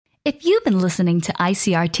If you've been listening to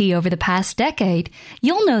ICRT over the past decade,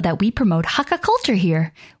 you'll know that we promote Hakka culture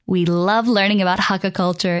here. We love learning about Hakka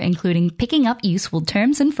culture, including picking up useful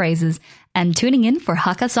terms and phrases and tuning in for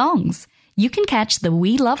Hakka songs. You can catch the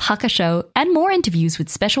We Love Hakka show and more interviews with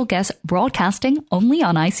special guests broadcasting only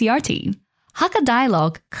on ICRT. Hakka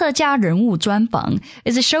Dialogue, 客家人物专访,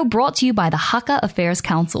 is a show brought to you by the Hakka Affairs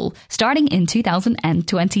Council, starting in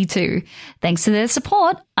 2022. Thanks to their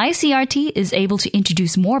support, ICRT is able to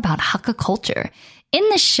introduce more about Hakka culture. In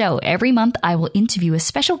this show, every month I will interview a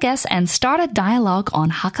special guest and start a dialogue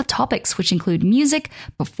on Hakka topics, which include music,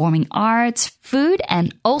 performing arts, food,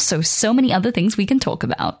 and also so many other things we can talk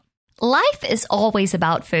about. Life is always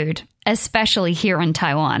about food, especially here in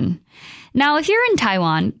Taiwan. Now, if you're in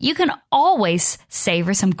Taiwan, you can always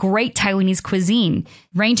savor some great Taiwanese cuisine,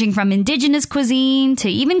 ranging from indigenous cuisine to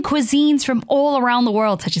even cuisines from all around the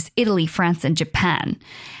world, such as Italy, France, and Japan.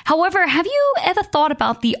 However, have you ever thought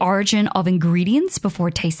about the origin of ingredients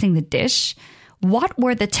before tasting the dish? What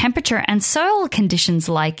were the temperature and soil conditions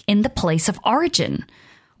like in the place of origin?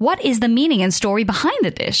 What is the meaning and story behind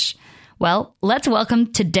the dish? Well, let's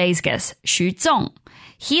welcome today's guest, Hsu-Chung.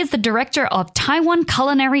 He is the director of Taiwan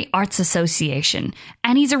Culinary Arts Association,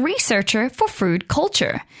 and he's a researcher for food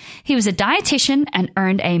culture. He was a dietitian and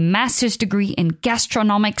earned a master's degree in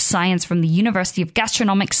Gastronomic Science from the University of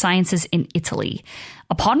Gastronomic Sciences in Italy.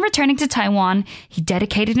 Upon returning to Taiwan, he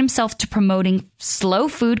dedicated himself to promoting slow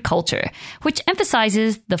food culture, which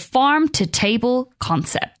emphasizes the farm-to-table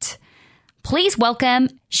concept. Please welcome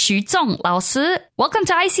Hsu-Chung 老师. Welcome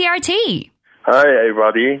to ICRT. Hi,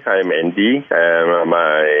 everybody. I'm Andy, and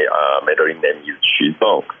my middle name is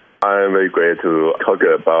Hsu-Chung. I'm very glad to talk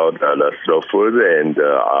about the slow food and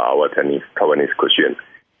our Taiwanese cuisine.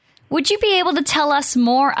 Would you be able to tell us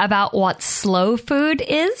more about what slow food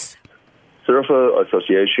is? Slow Food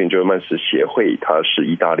Association 就是慢食协会，它是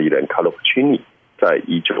意大利人 Carlo Puccini 在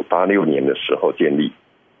1986年的时候建立。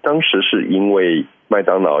当时是因为麦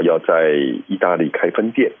当劳要在意大利开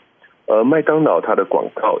分店。麦当劳它的广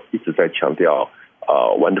告一直在强调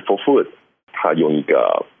wonderful food， 它用一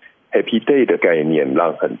个 happy day 的概念，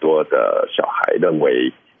让很多的小孩认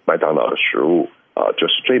为麦当劳的食物就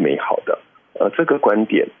是最美好的。这个观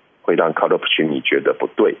点会让 Carlo Puccini 觉得不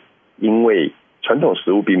对，因为传统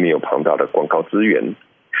食物并没有庞大的广告资源，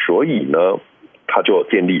所以呢，他就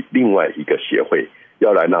建立另外一个协会，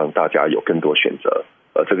要来让大家有更多选择。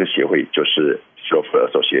这个协会就是 Slow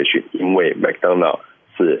Food Association， 因为麦当劳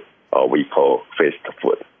是we call fast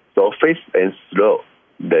food. So fast and slow,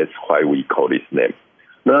 that's why we call this name.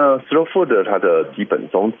 那 slow food 它的基本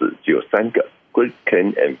宗旨只有3个 ：good,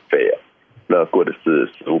 clean, and fair. 那 good 是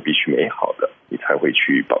食物必须美好的，你才会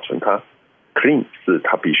去保存它。Clean 是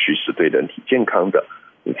它必须是对人体健康的，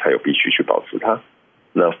你才有必须去保持它。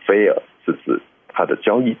那 fair 是指它的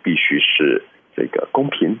交易必须是这个公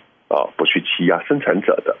平不去欺压生产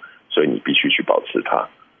者的，所以你必须去保持它。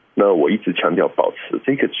那我一直强调保持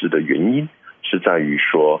这个字的原因是在于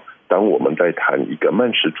说，当我们在谈一个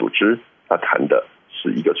慢食组织，它谈的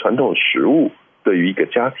是一个传统食物对于一个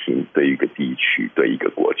家庭、对于一个地区、对一个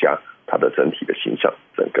国家它的整体的形象，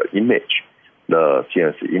整个 image。那既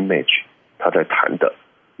然是 image， 它在谈的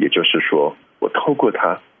也就是说，我透过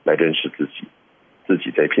它来认识自己，自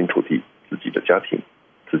己这片土地、自己的家庭、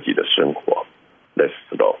自己的生活。Let's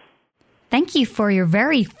slow. Thank you for your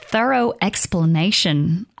very thorough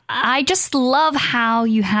explanation. I just love how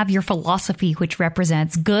you have your philosophy, which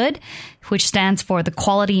represents good, which stands for the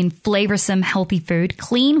quality and flavorsome healthy food,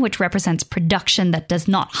 clean, which represents production that does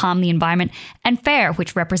not harm the environment, and fair,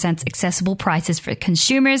 which represents accessible prices for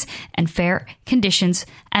consumers and fair conditions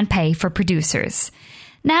and pay for producers.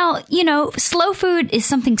 Now, you know, slow food is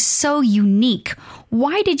something so unique.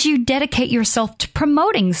 Why did you dedicate yourself to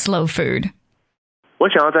promoting slow food? 我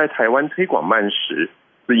想要在台湾推广慢食，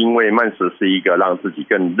是因为慢食是一个让自己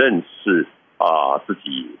更认识自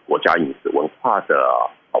己国家饮食文化的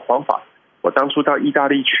好方法。我当初到意大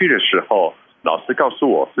利去的时候，老师告诉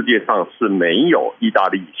我，世界上是没有意大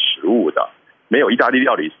利食物的，没有意大利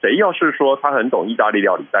料理。谁要是说他很懂意大利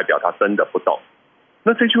料理，代表他真的不懂。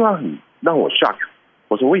那这句话很让我 shock。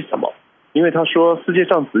我说为什么？因为他说世界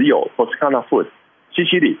上只有 Toscana food、西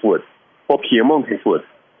西里 food 或 Piemonte food。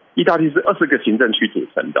意大利是20个行政区组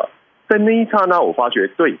成的，在那一刹那我发觉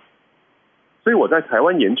对，所以我在台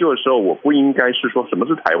湾研究的时候，我不应该是说什么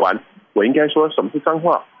是台湾，我应该说什么是彰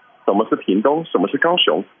化，什么是屏东，什么是高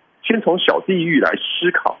雄，先从小地域来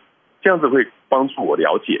思考，这样子会帮助我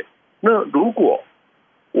了解。那如果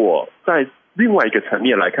我在另外一个层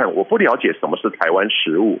面来看，我不了解什么是台湾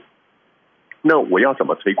食物，那我要怎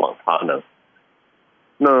么推广它呢？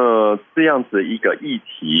那这样子一个议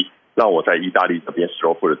题让我在意大利这边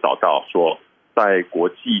slow food 找到说，在国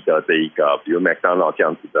际的这一个比如麦当劳这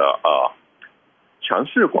样子的强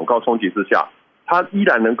势广告冲击之下，他依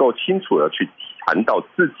然能够清楚的去谈到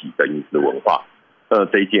自己的饮食文化，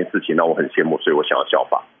这一件事情让我很羡慕，所以我想要效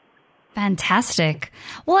仿。Fantastic.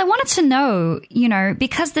 Well, I wanted to know,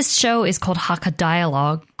 because this show is called Hakka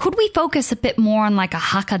Dialogue, could we focus a bit more on like a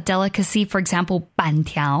Hakka delicacy, for example,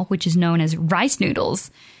 bantiao, which is known as rice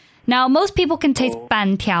noodles? Now, most people can taste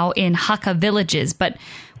bantiao in Hakka villages, but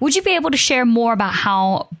would you be able to share more about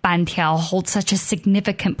how bantiao holds such a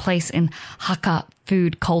significant place in Hakka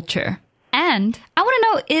food culture? And I want to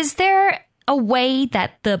know, is there a way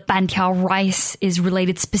that the bantiao rice is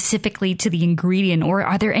related specifically to the ingredient, or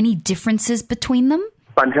are there any differences between them?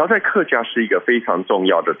 板条在客家是一个非常重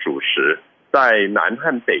要的主食，在南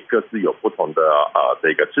和北各自有不同的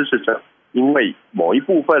这个支持者，因为某一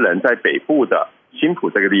部分人在北部的新埔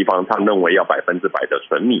这个地方，他们认为要100%的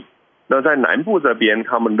纯米，那在南部这边，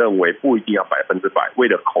他们认为不一定要100%，为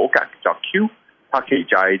了口感比较 Q， 它可以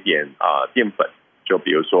加一点淀粉，就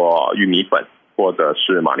比如说玉米粉或者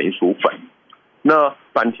是马铃薯粉。那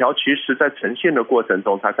板条其实在呈现的过程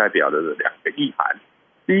中，它代表的两个意涵。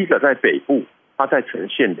第一个，在北部，它在呈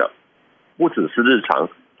现的不只是日常，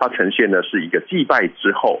它呈现的是一个祭拜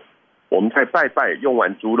之后，我们在拜拜用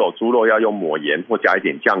完猪肉要用抹盐或加一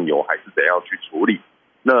点酱油，还是怎样去处理？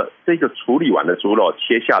那这个处理完的猪肉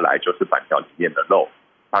切下来就是板条里面的肉，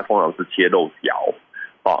它通常是切肉条，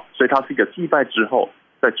所以它是一个祭拜之后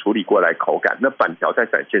再处理过来口感。那板条再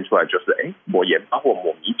展现出来就是抹盐巴或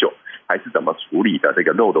抹米酒，还是怎么处理的这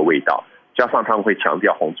个肉的味道，加上他们会强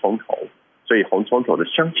调红葱头，所以红葱头的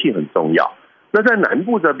香气很重要。那在南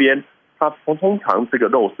部这边，它通常这个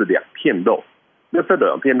肉是2片肉，那这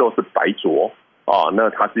2片肉是白灼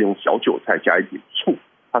那它是用小韭菜加一点醋，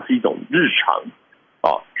它是一种日常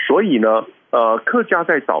所以呢客家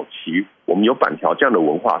在早期我们有板条这样的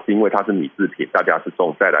文化，是因为它是米制品，大家是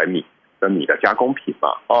种再来米跟米的加工品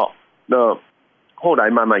嘛那后来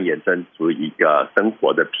慢慢衍生出一个生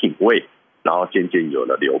活的品味，然后渐渐有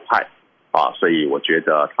了流派所以我觉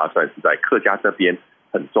得它算是在客家这边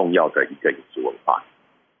很重要的一个饮食文化。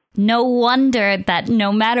No wonder that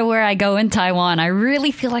no matter where I go in Taiwan, I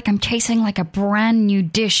really feel like I'm chasing like a brand new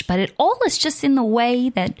dish, but it all is just in the way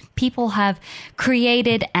that people have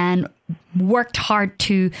created and worked hard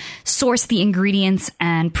to source the ingredients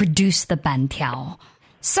and produce the bantiao.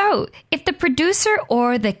 So, if the producer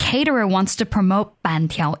or the caterer wants to promote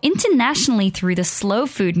bantiao internationally through the slow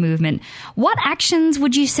food movement, what actions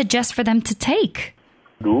would you suggest for them to take?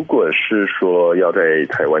 如果是说要在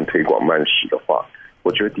台湾推广慢食的话，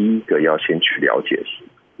我觉得第一个要先去了解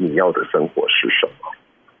你要的生活是什么。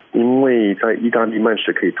因为在意大利慢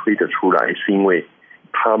食可以推得出来，是因为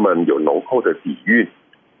他们有浓厚的底蕴，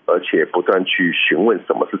而且不断去询问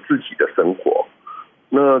什么是自己的生活。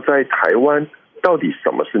那在台湾到底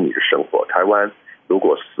什么是你的生活？台湾如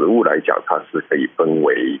果食物来讲，它是可以分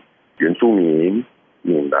为原住民、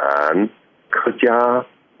闽南、客家、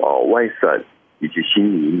外省以及新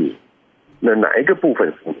移民。那哪一个部分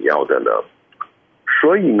是你要的呢？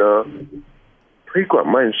所以呢，推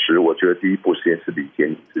广慢食，我觉得第一步先是理解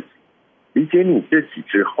你自己，理解你自己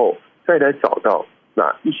之后，再来找到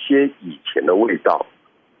哪一些以前的味道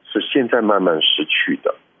是现在慢慢失去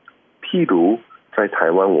的。譬如在台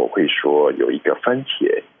湾，我会说有一个番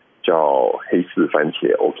茄叫黑柿番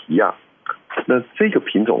茄 Okia， 那这个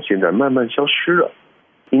品种现在慢慢消失了，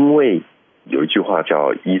因为有一句话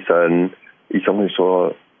叫医生会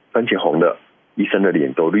说番茄红了，医生的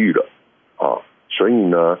脸都绿了所以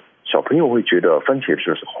呢，小朋友会觉得番茄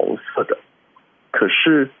就是红色的。可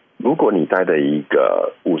是如果你带了一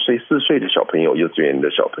个5岁4岁的小朋友，幼稚园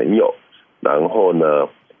的小朋友，然后呢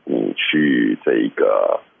你去这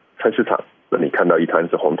个菜市场，那你看到一摊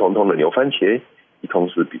是红彤彤的牛番茄，一通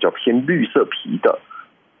是比较偏绿色皮的，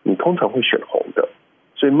你通常会选红的，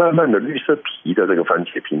所以慢慢的绿色皮的这个番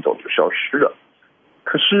茄品种就消失了。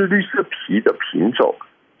可是绿色皮的品种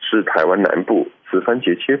是台湾南部吃番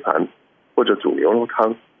茄切盘或者煮牛肉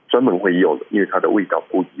汤专门会用的，因为它的味道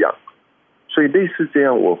不一样。所以类似这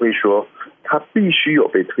样，我会说它必须有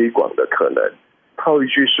被推广的可能。套一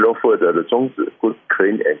句 slow food 的宗旨 good,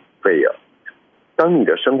 clean and fair， 当你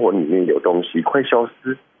的生活里面有东西快消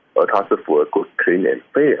失，而它是符合 good, clean and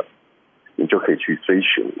fair， 你就可以去追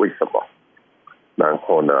寻为什么，然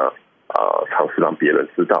后呢尝试让别人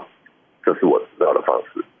知道，这是我知道的方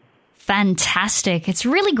式。Fantastic. It's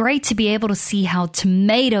really great to be able to see how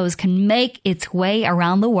tomatoes can make its way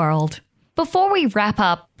around the world. Before we wrap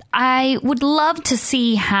up, I would love to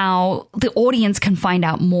see how the audience can find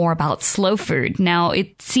out more about slow food. Now,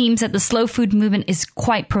 it seems that the slow food movement is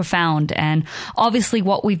quite profound, and obviously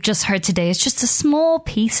what we've just heard today is just a small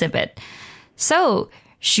piece of it. So,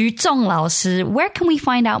 Hsu-Chung 老师, where can we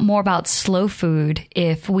find out more about slow food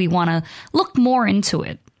if we want to look more into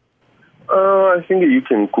it? I think you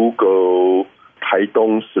can Google 台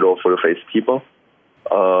东 Slow Food Festival.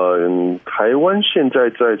 台湾现在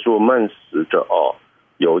在做慢食的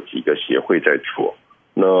有几个协会在做。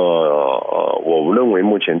那我认为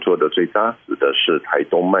目前做的最扎实的是台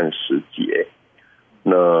东慢食节。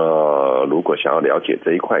那如果想要了解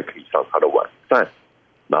这一块，可以上他的网站，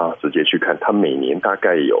那直接去看。他每年大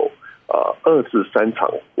概有2至3场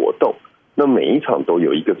活动，那每一场都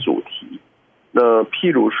有一个主题。那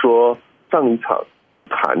譬如说上一场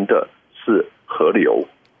谈的是河流，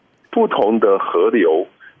不同的河流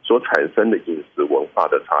所产生的饮食文化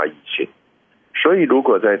的差异性。所以如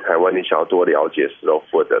果在台湾你想要多了解 slow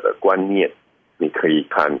food 的观念，你可以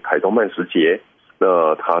看台东慢食节。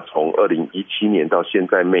那它从2017年到现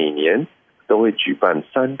在每年都会举办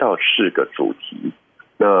3到4个主题。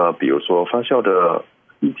那比如说发酵的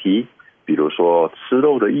议题，比如说吃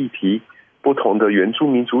肉的议题，不同的原住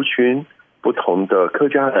民族群，不同的客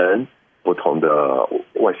家人，不同的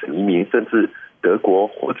外省移民，甚至德国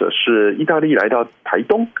或者是意大利来到台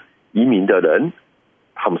东移民的人，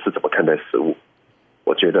他们是怎么看待食物？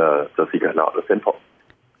我觉得这是一个很好的 sample。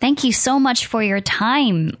 Thank you so much for your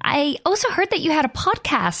time. I also heard that you had a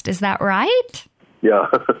podcast. Is that right? Yeah.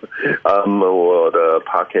 我的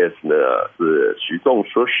podcast 呢是徐仲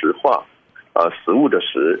说实话，食物的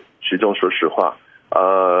食，徐仲说实话。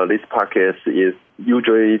This podcast is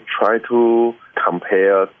usually try to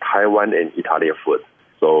compare Taiwan and Italian food.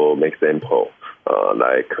 So, make example,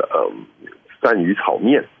 like 鳝鱼炒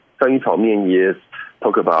面。鳝鱼炒面 is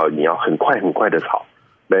talk about 你要很快很快的炒。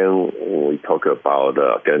Then we talk about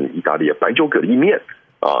跟意大利的白酒蛤蜊面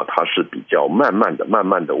它是比较慢慢的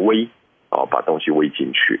煨把东西煨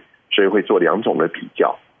进去，所以会做2种的比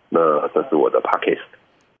较。那这是我的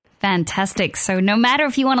podcast。Fantastic. So no matter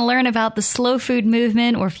if you want to learn about the slow food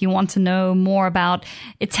movement or if you want to know more about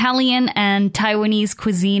Italian and Taiwanese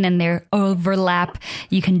cuisine and their overlap,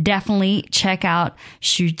 you can definitely check out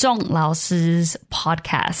Hsu-Chung 老师's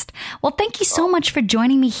podcast. Well, thank you so much for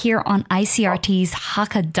joining me here on ICRT's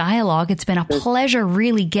Hakka Dialogue. It's been a pleasure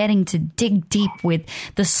really getting to dig deep with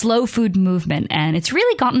the slow food movement, and it's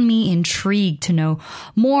really gotten me intrigued to know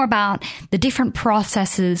more about the different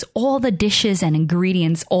processes, all the dishes and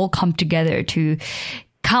ingredients all come together to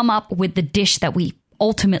come up with the dish that we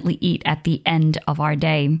ultimately eat at the end of our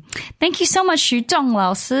day. Thank you so much, Hsu-Chung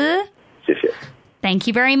老师. 谢谢. Thank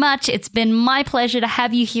you very much. It's been my pleasure to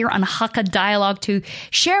have you here on Hakka Dialogue to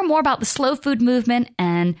share more about the slow food movement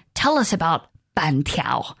and tell us about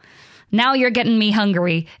bantiao. Now you're getting me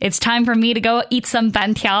hungry. It's time for me to go eat some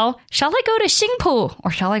bantiao. Shall I go to Xingpu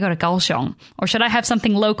or shall I go to Kaohsiung? Or should I have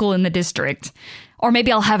something local in the district? Or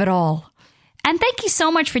maybe I'll have it all. And thank you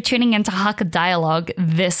so much for tuning into Hakka Dialogue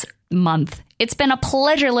this month. It's been a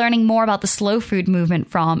pleasure learning more about the slow food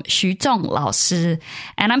movement from Hsu-Chung 老师.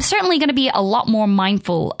 And I'm certainly going to be a lot more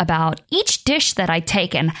mindful about each dish that I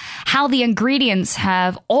take and how the ingredients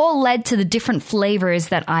have all led to the different flavors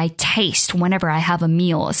that I taste whenever I have a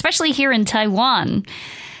meal, especially here in Taiwan.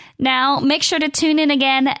 Now, make sure to tune in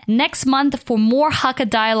again next month for more Hakka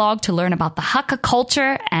Dialogue to learn about the Hakka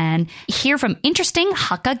culture and hear from interesting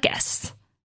Hakka guests.